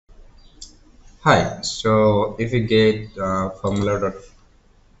Hi. So if you get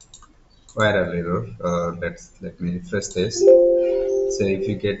Formula.Firewall error, let me refresh this. So if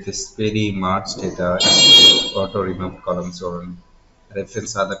you get this query March data, it will auto remove columns or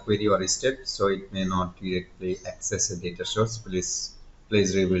reference other query or state, so it may not directly access a data source. Please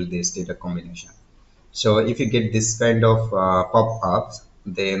rebuild this data combination. So if you get this kind of pop-ups,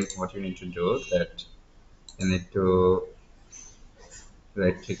 then what you need to do that you need to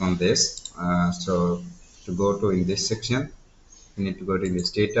right click on this. So to go to in this section, you need to go to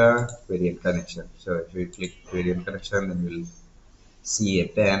this data query and connection. So if you click query and connection, then you'll see a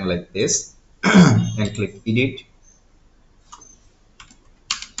pane like this and click edit,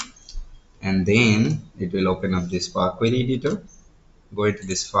 and then it will open up this Power Query editor. Go into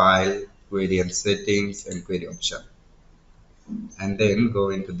this file, query and settings, and query option, and then go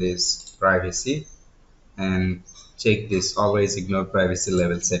into this privacy and check this always ignore privacy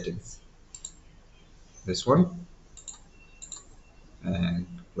level settings, this one, and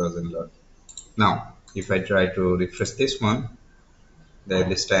close and load. Now if I try to refresh this one, then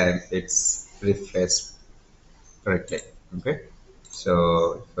this time it's refreshed correctly. Okay,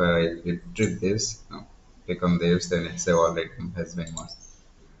 so if I retrieve this, no, click on this, then it's already has been marked.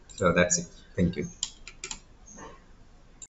 So that's it. Thank you.